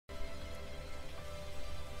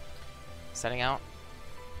Setting out.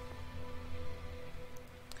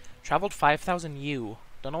 Traveled 5,000 U.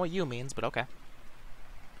 Don't know what U means, but okay.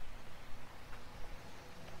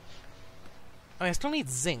 Oh, I still need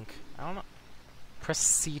zinc. I don't know. Press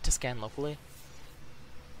C to scan locally.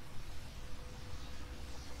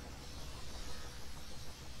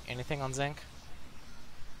 Anything on zinc?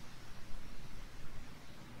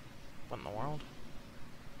 What in the world?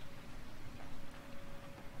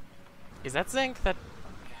 Is that zinc? That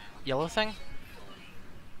yellow thing?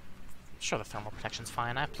 Sure, the thermal protection's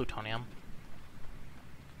fine. I have plutonium.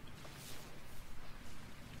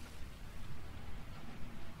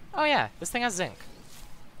 Oh yeah, this thing has zinc.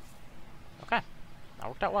 Okay, that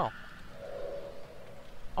worked out well.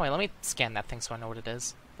 Oh wait, let me scan that thing so I know what it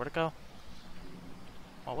is. Where'd it go?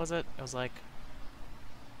 What was it? It was like...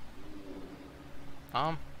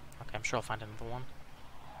 Okay, I'm sure I'll find another one.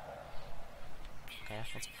 Okay,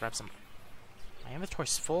 let's grab some... My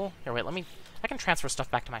inventory's full? Here, wait, let me... I can transfer stuff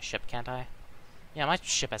back to my ship, can't I? Yeah, my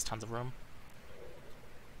ship has tons of room.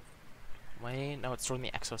 Wait, no, it's stored in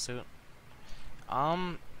the exosuit.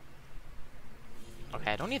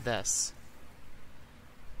 Okay, I don't need this.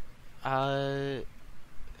 Okay,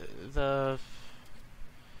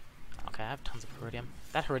 I have tons of iridium.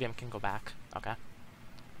 That iridium can go back. Okay.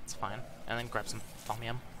 It's fine. And then grab some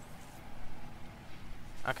thaumium.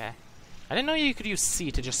 Okay. I didn't know you could use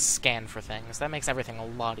C to just scan for things. That makes everything a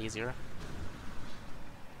lot easier.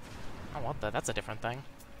 Oh, what the? That's a different thing.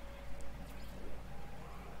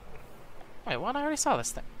 Wait, what? I already saw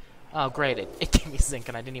this thing. Oh, great. It gave me zinc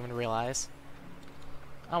and I didn't even realize.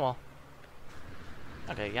 Oh, well.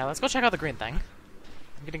 Okay, yeah, let's go check out the green thing.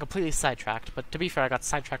 I'm getting completely sidetracked, but to be fair, I got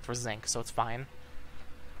sidetracked for zinc, so it's fine.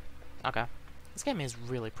 Okay. This game is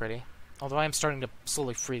really pretty. Although I am starting to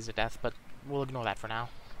slowly freeze to death, but we'll ignore that for now.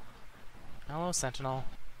 Hello, Sentinel.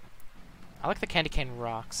 I like the candy cane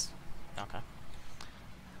rocks. Okay.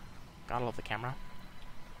 Gotta love the camera.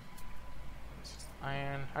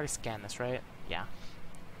 Iron. I already scanned this, right? Yeah.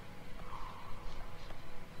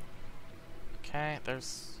 Okay,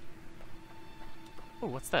 there's... Ooh,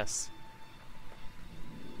 what's this?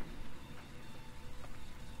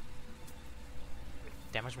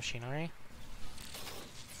 Damaged machinery.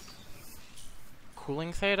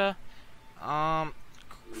 Cooling theta.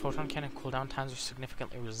 Photon cannon cooldown times are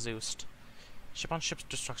significantly reduced. Ship-on-ship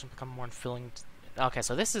destruction become more infilling. Okay,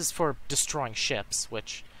 so this is for destroying ships,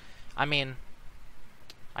 which, I mean,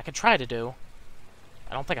 I can try to do.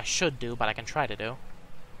 I don't think I should do, but I can try to do.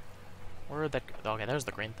 Where'd that... Okay, there's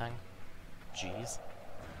the green thing. Jeez.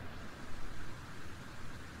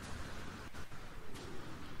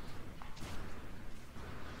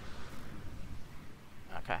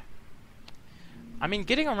 Okay. I mean,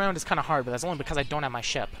 getting around is kind of hard, but that's only because I don't have my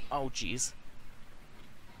ship. Oh, jeez.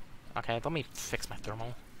 Okay, let me fix my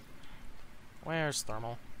thermal. Where's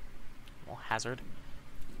thermal? Well, hazard.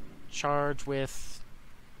 Charge with...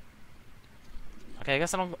 Okay, I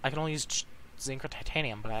guess I can only use zinc or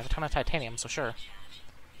titanium, but I have a ton of titanium, so sure.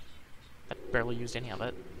 I barely used any of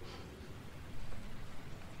it.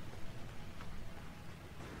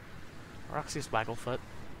 Roxy's Wagglefoot.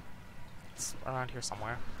 It's around here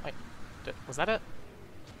somewhere. Wait, was that it?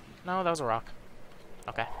 No, that was a rock.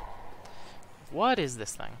 Okay. What is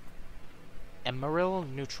this thing? Emerald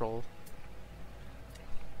neutral.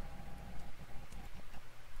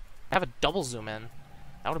 I have a double zoom in.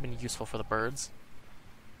 That would have been useful for the birds.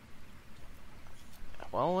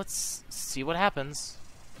 Well, let's see what happens.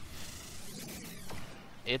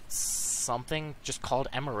 It's something just called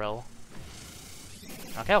emerald.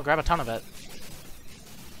 Okay, I'll grab a ton of it.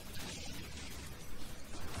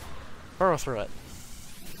 Burrow through it.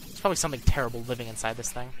 There's probably something terrible living inside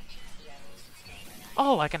this thing.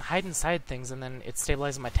 Oh, I can hide inside things and then it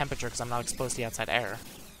stabilizes my temperature because I'm not exposed to the outside air.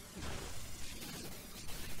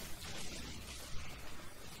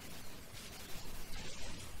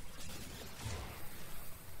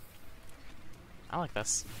 I like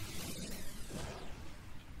this.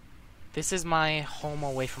 This is my home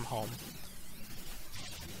away from home.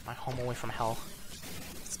 My home away from hell.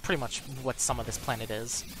 It's pretty much what some of this planet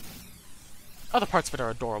is. Other parts of it are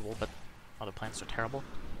adorable, but other planets are terrible.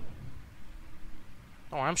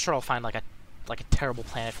 Oh, I'm sure I'll find like a terrible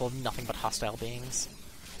planet full of nothing but hostile beings.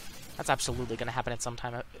 That's absolutely gonna happen at some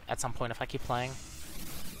point if I keep playing.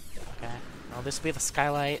 Okay. Well, this will be the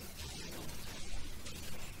skylight.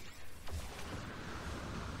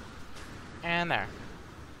 And there.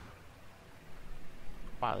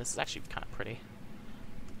 Wow, this is actually kind of pretty.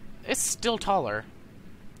 It's still taller.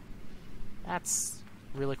 That's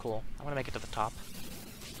really cool. I'm gonna make it to the top.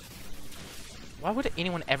 Why would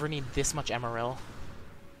anyone ever need this much emerald?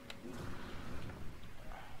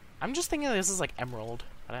 I'm just thinking this is like emerald,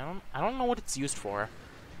 but I don't know what it's used for.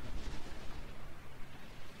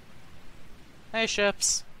 Hey,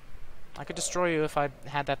 ships. I could destroy you if I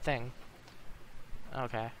had that thing.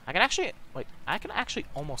 Okay. I can actually... Wait, I can actually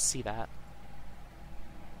almost see that.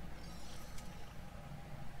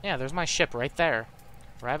 Yeah, there's my ship right there.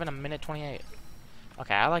 Arrive in a minute 28.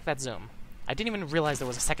 Okay, I like that zoom. I didn't even realize there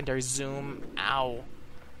was a secondary zoom. Ow.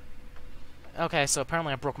 Okay, so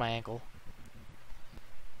apparently I broke my ankle.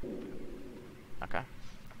 Okay.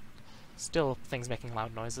 Still things making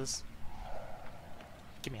loud noises.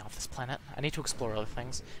 Get me off this planet. I need to explore other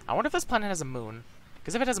things. I wonder if this planet has a moon.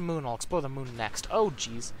 Because if it has a moon, I'll explore the moon next. Oh,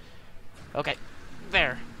 jeez. Okay.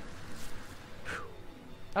 There. Whew.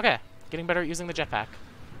 Okay. Getting better at using the jetpack.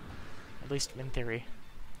 At least in theory.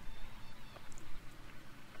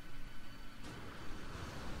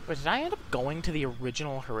 Wait, did I end up going to the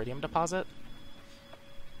original Iridium deposit?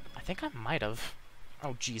 I think I might have.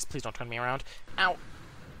 Oh, jeez. Please don't turn me around. Ow!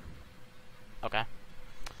 Okay.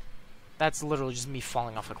 That's literally just me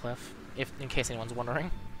falling off a cliff, in case anyone's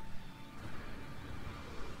wondering.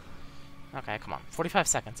 Okay, come on. 45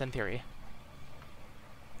 seconds, in theory.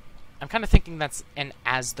 I'm kind of thinking that's an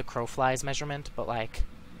as the crow flies measurement, but, like,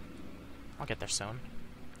 I'll get there soon.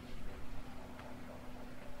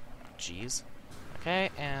 Jeez.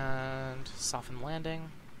 Okay, and soften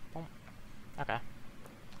landing. Boom. Okay.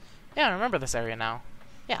 Yeah, I remember this area now.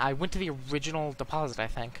 Yeah, I went to the original deposit, I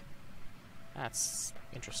think. That's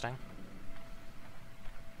interesting.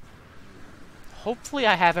 Hopefully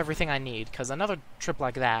I have everything I need, because another trip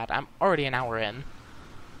like that, I'm already an hour in.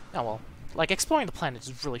 Oh well. Like, exploring the planet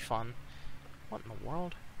is really fun. What in the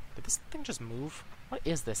world? Did this thing just move? What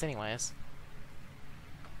is this, anyways?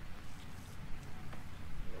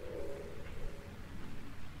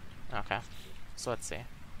 Okay. So let's see.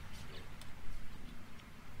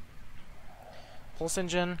 Pulse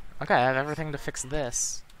engine. Okay, I have everything to fix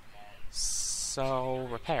this. So,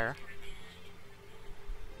 repair.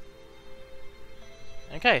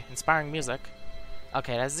 Okay, inspiring music.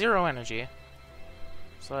 Okay, it has 0 energy.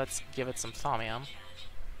 So let's give it some thaumium.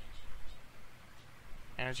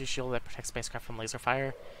 Energy shield that protects spacecraft from laser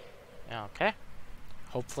fire. Okay.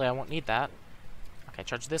 Hopefully I won't need that. Okay,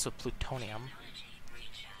 charge this with plutonium.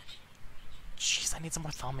 Jeez, I need some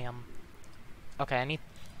more thaumium. Okay,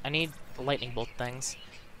 I need the lightning bolt things.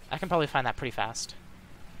 I can probably find that pretty fast.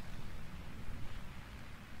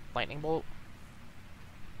 Lightning bolt.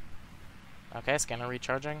 Okay, scanner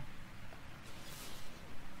recharging.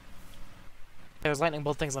 There's lightning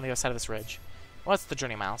bolt things on the other side of this ridge. What's the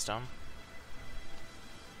journey milestone?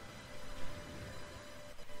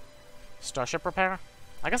 Starship repair?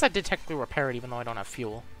 I guess I did technically repair it even though I don't have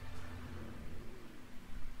fuel.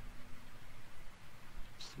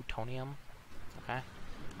 Plutonium. Okay.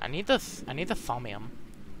 I need the thaumium.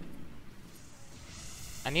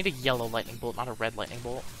 I need a yellow lightning bolt, not a red lightning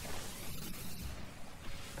bolt.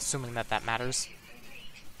 Assuming that that matters.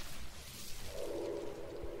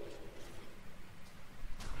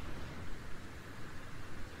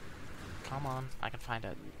 Come on, I can find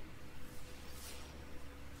it.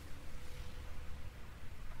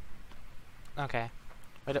 Okay.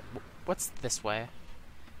 Wait, what's this way?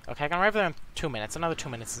 Okay, I can arrive there in 2 minutes. Another 2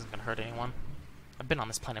 minutes isn't gonna hurt anyone. I've been on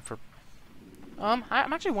this planet for... I'm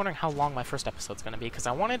actually wondering how long my first episode's gonna be, because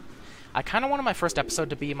I kind of wanted my first episode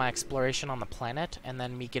to be my exploration on the planet, and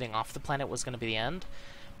then me getting off the planet was gonna be the end.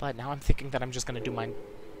 But now I'm thinking that I'm just gonna do my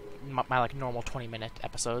like normal 20-minute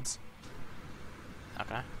episodes.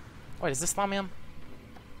 Okay. Wait, is this thaumium?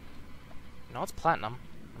 No, it's platinum.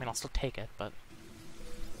 I mean, I'll still take it, but...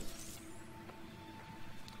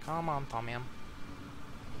 Come on, thaumium.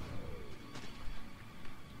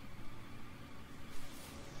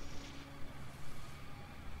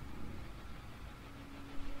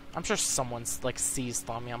 I'm sure someone's, like, sees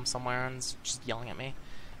thaumium somewhere and is just yelling at me.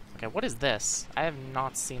 Okay, what is this? I have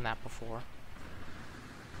not seen that before.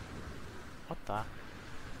 What the?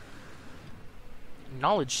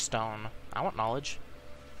 Knowledge stone. I want knowledge.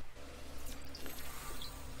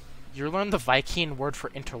 You learned the Viking word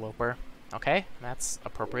for interloper. Okay, that's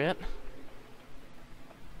appropriate.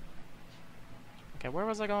 Okay, where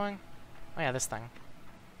was I going? Oh yeah, this thing.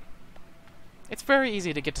 It's very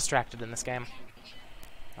easy to get distracted in this game.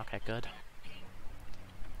 Okay, good.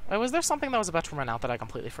 Wait, was there something that was about to run out that I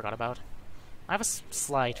completely forgot about? I have a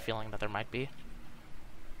slight feeling that there might be.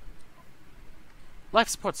 Life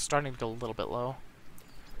support's starting to go a little bit low.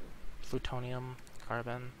 Plutonium,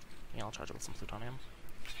 carbon. Yeah, I'll charge it with some plutonium.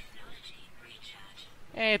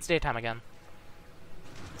 Hey, it's daytime again.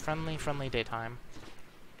 Friendly daytime.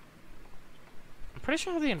 I'm pretty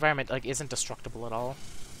sure the environment, like, isn't destructible at all.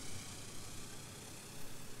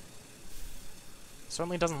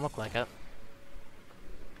 Certainly doesn't look like it.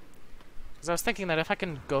 Because I was thinking that if I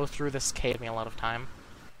can go through this cave, me a lot of time.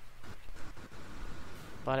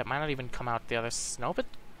 But it might not even come out the other nope, it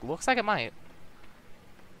looks like it might.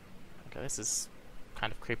 Okay, this is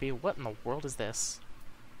kind of creepy. What in the world is this?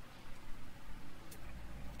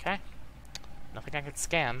 Okay. Nothing I can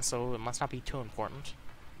scan, so it must not be too important.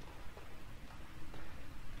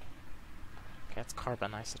 Okay, it's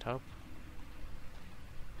carbon isotope.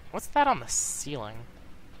 What's that on the ceiling?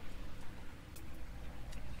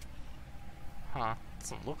 Huh.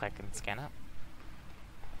 Doesn't look like I can scan it.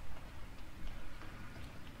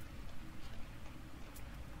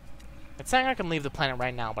 It's saying I can leave the planet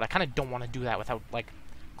right now, but I kind of don't want to do that without, like,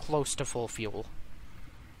 close to full fuel.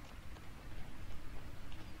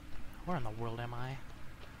 Where in the world am I?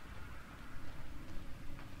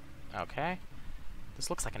 Okay. This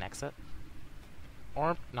looks like an exit.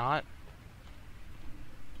 Or not.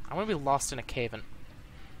 I'm gonna be lost in a cave and...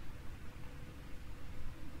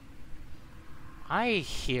 I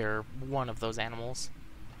hear one of those animals.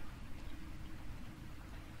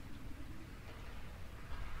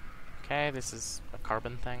 Okay, this is a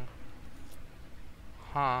carbon thing.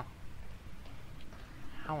 Huh.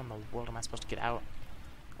 How in the world am I supposed to get out?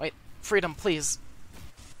 Wait, freedom, please.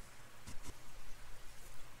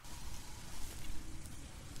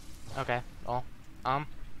 Okay, well,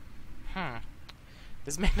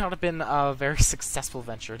 This may not have been a very successful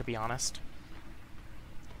venture, to be honest.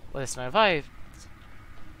 Listen, if I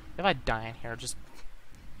die in here, just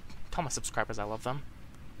tell my subscribers I love them.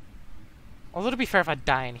 Although, to be fair, if I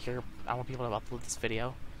die in here, I won't be able to upload this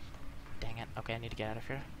video. Dang it. Okay, I need to get out of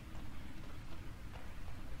here.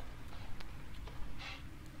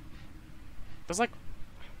 There's like...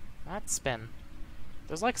 that spin.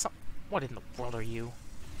 There's like some... what in the world are you?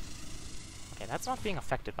 Okay, that's not being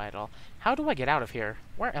affected by it at all. How do I get out of here?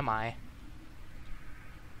 Where am I?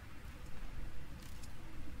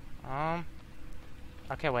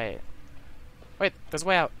 Okay, wait. Wait, there's a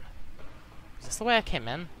way out. Is this the way I came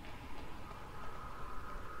in?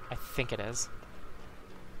 I think it is.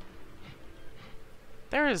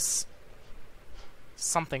 There is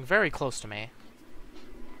something very close to me.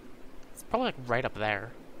 It's probably like right up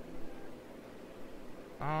there.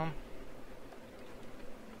 Come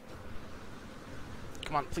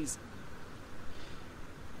on, please.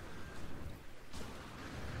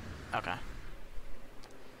 Okay.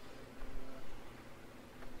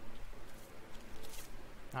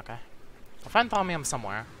 Okay. I'll find thaumium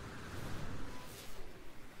somewhere.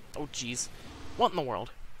 Oh, jeez. What in the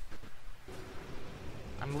world?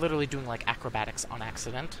 I'm literally doing, like, acrobatics on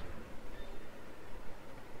accident.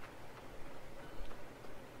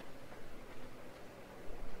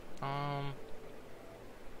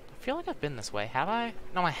 I feel like I've been this way. Have I?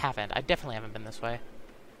 No, I haven't. I definitely haven't been this way.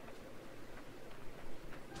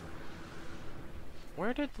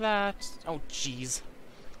 Where did that... oh, jeez.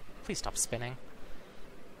 Please stop spinning.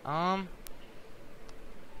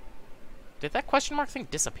 Did that question mark thing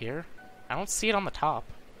disappear? I don't see it on the top.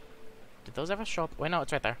 Did those ever show up? Wait, no,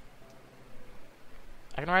 it's right there.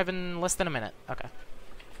 I can arrive in less than a minute. Okay.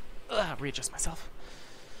 Ugh, readjust myself.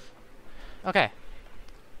 Okay.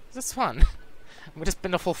 This is fun. We've just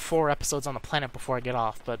been a full 4 episodes on the planet before I get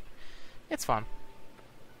off, but it's fun.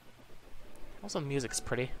 Also, the music's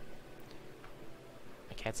pretty.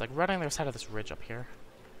 Okay, it's like right on the other side of this ridge up here.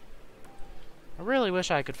 I really wish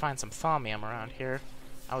I could find some thaumium around here.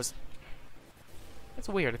 It's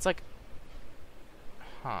weird. It's like...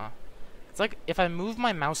 huh. It's like if I move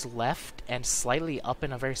my mouse left and slightly up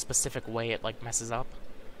in a very specific way, it, like, messes up.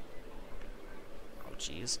 Oh,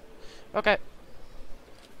 jeez. Okay.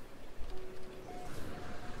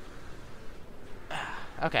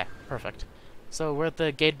 Okay, perfect. So, we're at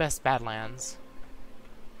the Gatebest Badlands.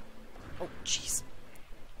 Oh, jeez.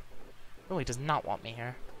 Really does not want me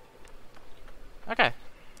here. Okay.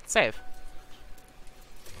 Save.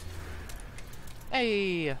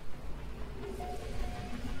 Hey!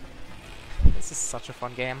 This is such a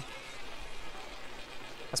fun game.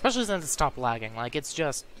 Especially since it stopped lagging. Like, it's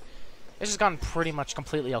just gotten pretty much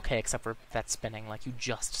completely okay, except for that spinning, like you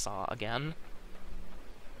just saw again.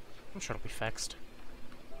 I'm sure it'll be fixed.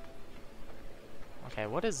 Okay,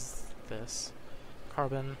 what is this?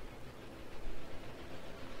 Carbon.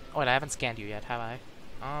 Oh, wait, I haven't scanned you yet, have I?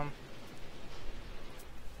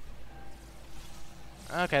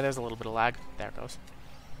 Okay, there's a little bit of lag. There it goes.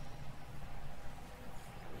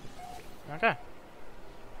 Okay.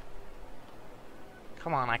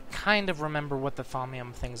 Come on, I kind of remember what the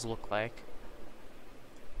thaumium things look like.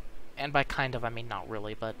 And by kind of, I mean not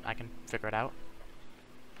really, but I can figure it out.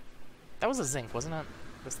 That was a zinc, wasn't it?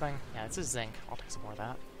 This thing? Yeah, it's a zinc. I'll take some more of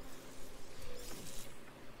that.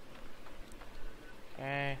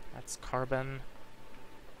 Okay, that's carbon.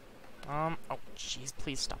 Oh, jeez,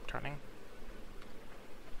 please stop turning.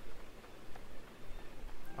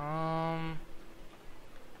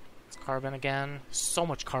 It's carbon again. So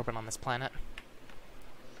much carbon on this planet.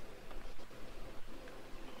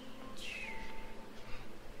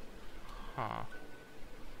 Huh.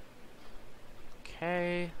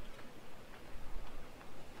 Okay.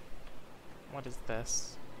 What is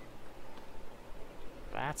this?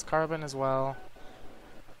 That's carbon as well.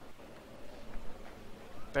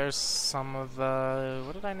 There's some of the...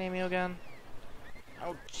 What did I name you again?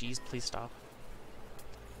 Oh, jeez, please stop.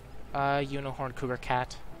 Unicorn Cougar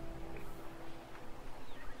Cat.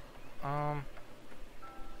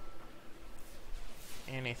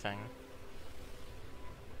 Anything.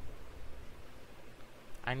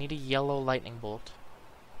 I need a yellow lightning bolt.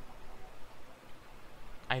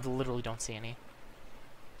 I literally don't see any.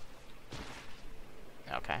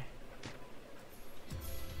 Okay.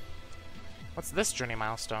 What's this journey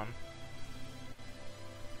milestone?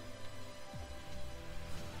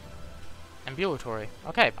 Ambulatory.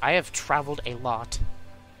 Okay, I have traveled a lot.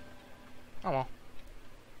 Oh well.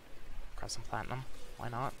 Grab some platinum. Why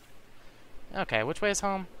not? Okay, which way is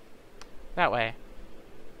home? That way.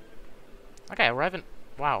 Okay, arriving.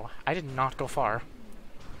 Wow, I did not go far.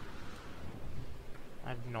 I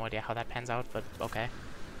have no idea how that pans out, but okay.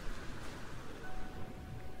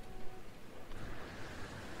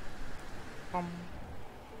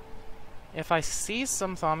 If I see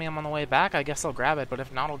some thaumium on the way back, I guess I'll grab it, but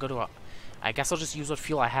if not, I'll go to a... I guess I'll just use what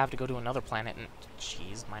fuel I have to go to another planet and...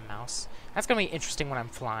 Jeez, my mouse. That's gonna be interesting when I'm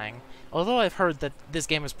flying. Although I've heard that this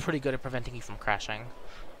game is pretty good at preventing you from crashing.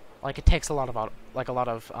 Like, it takes a lot of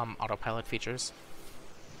autopilot features.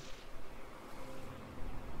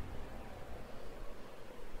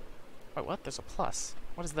 Wait, what? There's a plus.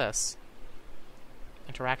 What is this?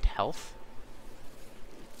 Interact health?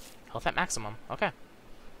 Health at maximum. Okay.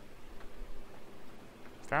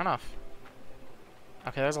 Fair enough.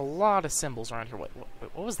 Okay, there's a lot of symbols around here.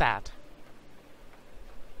 What was that?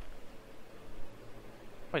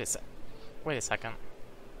 Wait a second.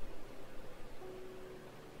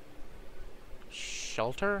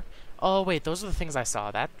 Shelter? Oh, wait, those are the things I saw.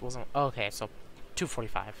 That wasn't... Okay, so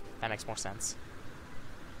 245. That makes more sense.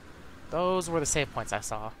 Those were the save points I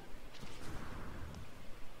saw.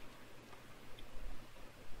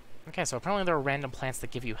 Okay, so apparently there are random plants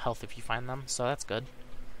that give you health if you find them, so that's good.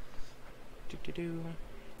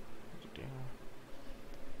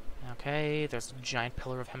 Okay, there's a giant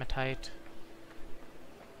pillar of hematite.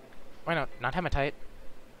 Wait, no, not hematite.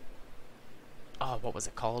 Oh, what was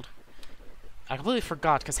it called? I completely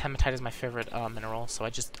forgot because hematite is my favorite mineral, so I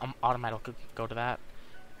just automatically go to that.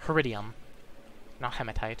 Iridium, not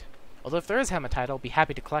hematite. Although if there is hematite, I'll be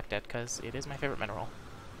happy to collect it because it is my favorite mineral.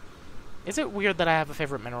 Is it weird that I have a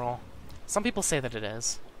favorite mineral? Some people say that it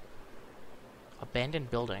is.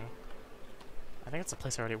 Abandoned building. I think it's a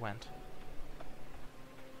place I already went.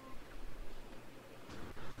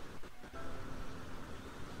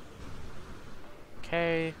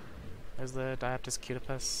 Okay. There's the Dioptus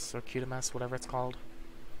cutipus, or cutimus, whatever it's called.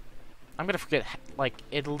 I'm gonna forget, like,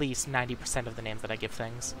 at least 90% of the names that I give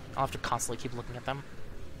things. I'll have to constantly keep looking at them.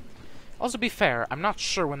 Also, to be fair, I'm not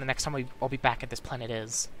sure when the next time I'll be back at this planet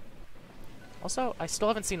is. Also, I still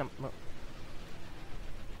haven't seen a...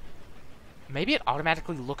 Maybe it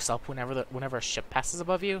automatically looks up whenever a ship passes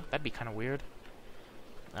above you? That'd be kind of weird.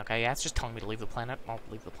 Okay, yeah, it's just telling me to leave the planet. I'll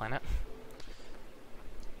leave the planet.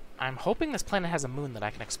 I'm hoping this planet has a moon that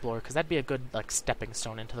I can explore, because that'd be a good, like, stepping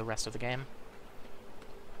stone into the rest of the game.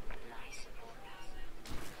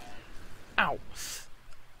 Ow!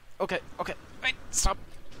 Okay, wait, stop!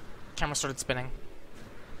 Camera started spinning.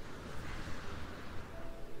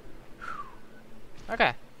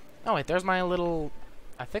 Okay. Oh wait, there's my little...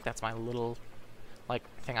 I think that's my little, like,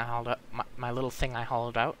 thing I hollowed out. My little thing I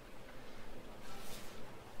hollowed out.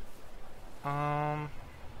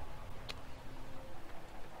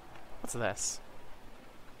 What's this?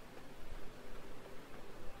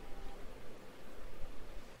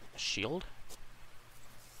 A shield?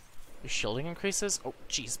 Your shielding increases? Oh,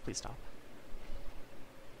 jeez, please stop.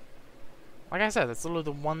 Like I said, that's literally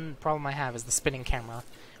the one problem I have is the spinning camera,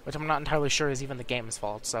 which I'm not entirely sure is even the game's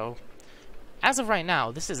fault, so... As of right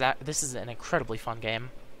now, this is an incredibly fun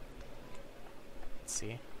game. Let's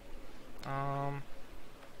see.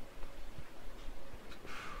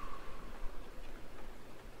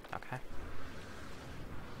 Okay.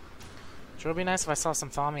 Sure would be nice if I saw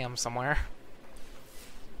some thaumium somewhere.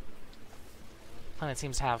 Planet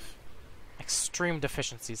seems to have extreme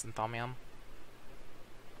deficiencies in thaumium.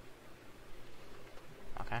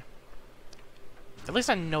 Okay. At least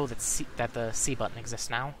I know that that the C button exists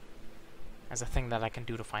now. As a thing that I can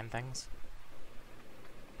do to find things.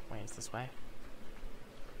 Wait, it's this way.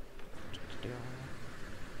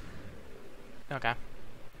 Okay.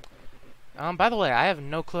 By the way, I have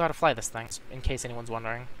no clue how to fly this thing, in case anyone's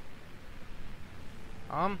wondering.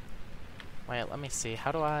 Wait, let me see.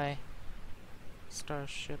 How do I...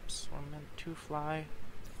 Starships were meant to fly.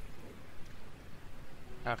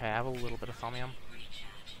 Okay, I have a little bit of thaumium.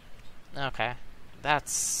 Okay.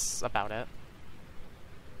 That's about it.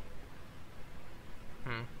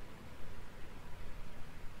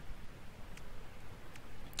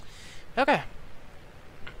 Okay.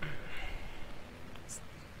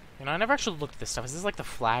 You know, I never actually looked at this stuff. Is this like the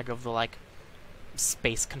flag of the, like,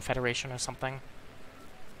 Space Confederation or something?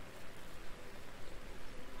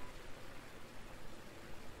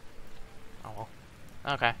 Oh well.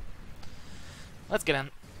 Okay. Let's get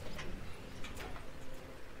in.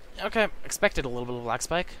 Okay, expected a little bit of lag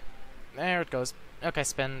spike. There it goes. Okay,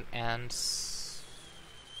 spin, and...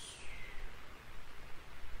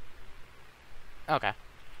 Okay.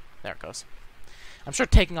 There it goes. I'm sure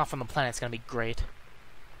taking off from the planet's gonna be great.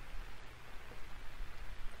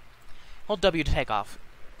 Hold W to take off.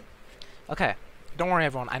 Okay. Don't worry,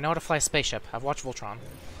 everyone. I know how to fly a spaceship. I've watched Voltron.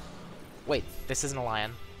 Wait, this isn't a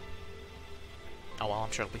lion. Oh well,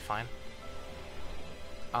 I'm sure it'll be fine.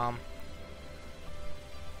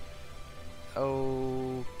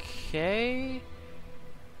 Okay...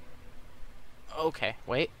 Okay,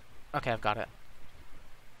 wait. Okay, I've got it.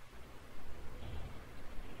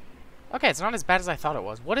 Okay, it's not as bad as I thought it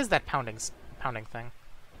was. What is that pounding thing?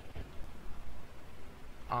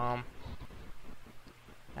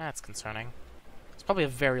 That's concerning. It's probably a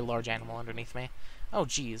very large animal underneath me. Oh,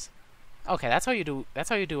 jeez. Okay, that's how you do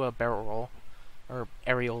a barrel roll, or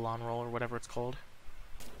areolon roll, or whatever it's called.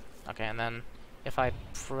 Okay, and then if I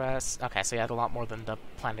press... Okay, so you had a lot more than the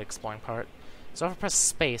planet exploring part. So if I press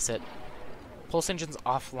space, it... Pulse engines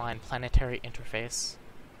offline, planetary interface.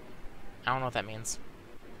 I don't know what that means.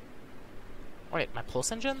 Wait, my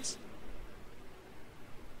pulse engines?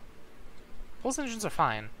 Pulse engines are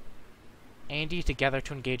fine. A and D together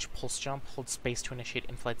to engage pulse jump, hold space to initiate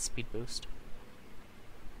in-flight speed boost.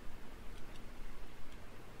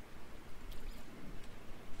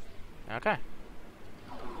 Okay.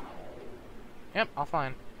 Yep, all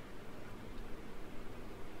fine.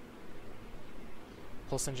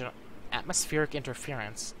 Pulse engine... Atmospheric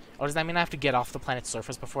interference. Oh, does that mean I have to get off the planet's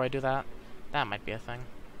surface before I do that? That might be a thing.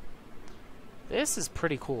 This is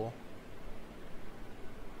pretty cool.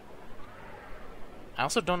 I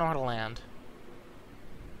also don't know how to land.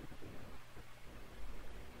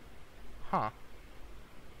 Huh.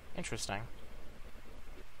 Interesting.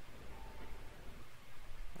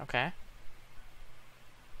 Okay.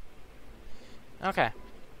 Okay.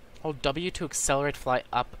 Hold W to accelerate fly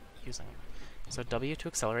up using... So W to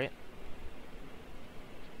accelerate.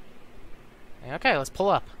 Okay, let's pull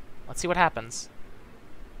up. Let's see what happens.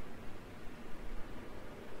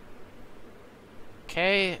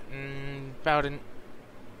 Okay, about a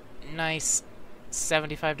nice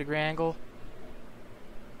 75-degree angle.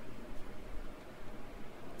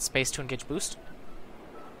 Space to engage boost.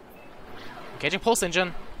 Engaging pulse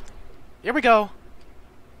engine. Here we go.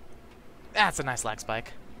 That's a nice lag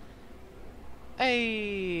spike.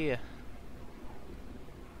 Hey!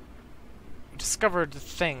 Discovered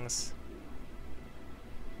things.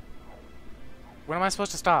 When am I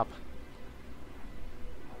supposed to stop?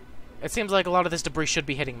 It seems like a lot of this debris should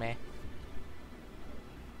be hitting me.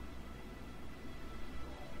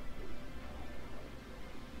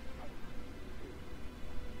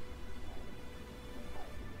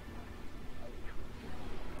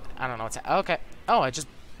 I don't know what's... Okay. Oh,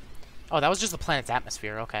 Oh, that was just the planet's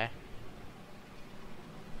atmosphere. Okay.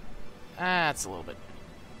 That's a little bit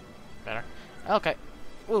better. Okay.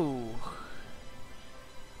 Ooh.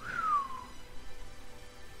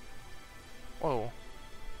 Whoa.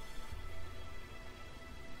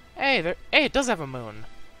 Hey, it does have a moon.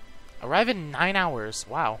 Arrive in 9 hours.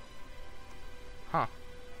 Wow. Huh.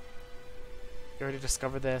 You already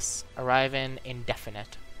discovered this. Arrive in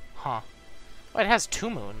indefinite. Huh. Oh, it has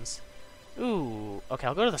 2 moons. Ooh. Okay,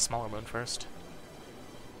 I'll go to the smaller moon first.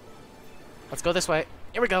 Let's go this way.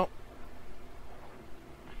 Here we go.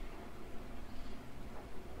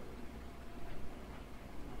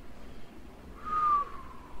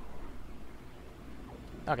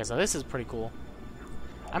 Okay, so this is pretty cool.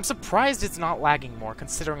 I'm surprised it's not lagging more,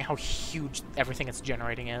 considering how huge everything it's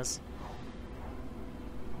generating is.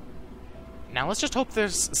 Now let's just hope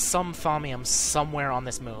there's some thaumium somewhere on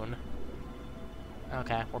this moon.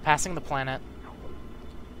 Okay, we're passing the planet.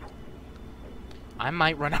 I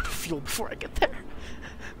might run out of fuel before I get there.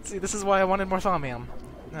 See, this is why I wanted more thaumium.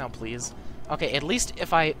 No, please. Okay, at least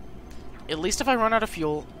if I run out of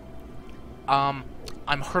fuel, I'm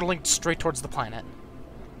hurtling straight towards the planet.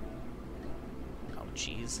 Oh,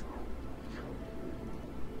 jeez.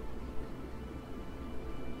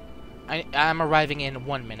 I'm arriving in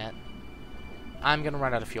 1 minute. I'm gonna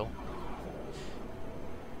run out of fuel.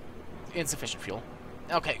 Insufficient fuel.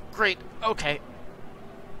 Okay, great. Okay.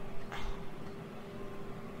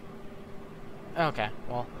 Okay,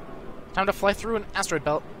 well. Time to fly through an asteroid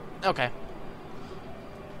belt. Okay.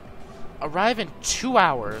 Arrive in 2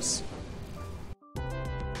 hours.